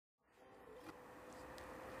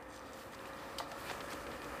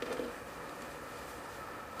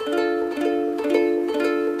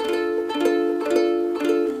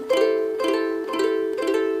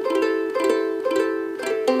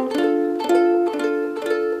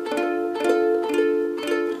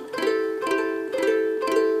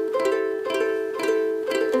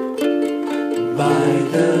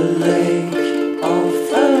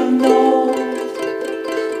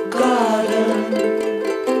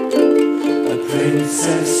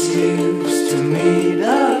princess used to meet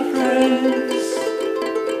a prince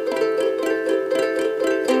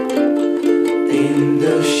in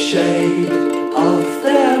the shade of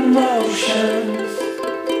their motions.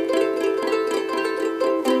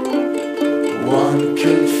 One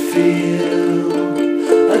could feel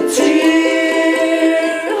a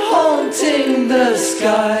tear haunting the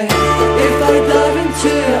sky. If I dive into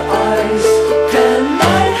your eyes, can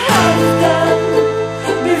I have them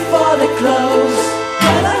before they close?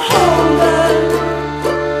 Can I hold them?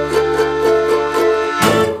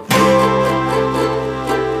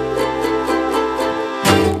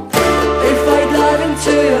 If I dive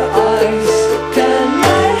into your eyes, can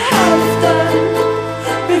I have them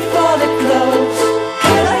before they close?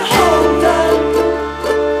 Can I hold them?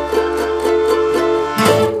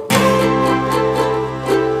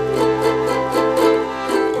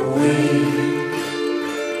 We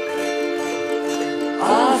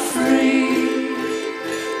are free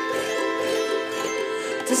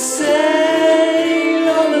to sail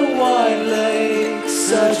on the wide lake,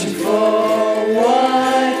 searching for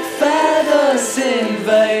white feathers in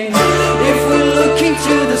vain. If we look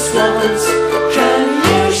into the swans, can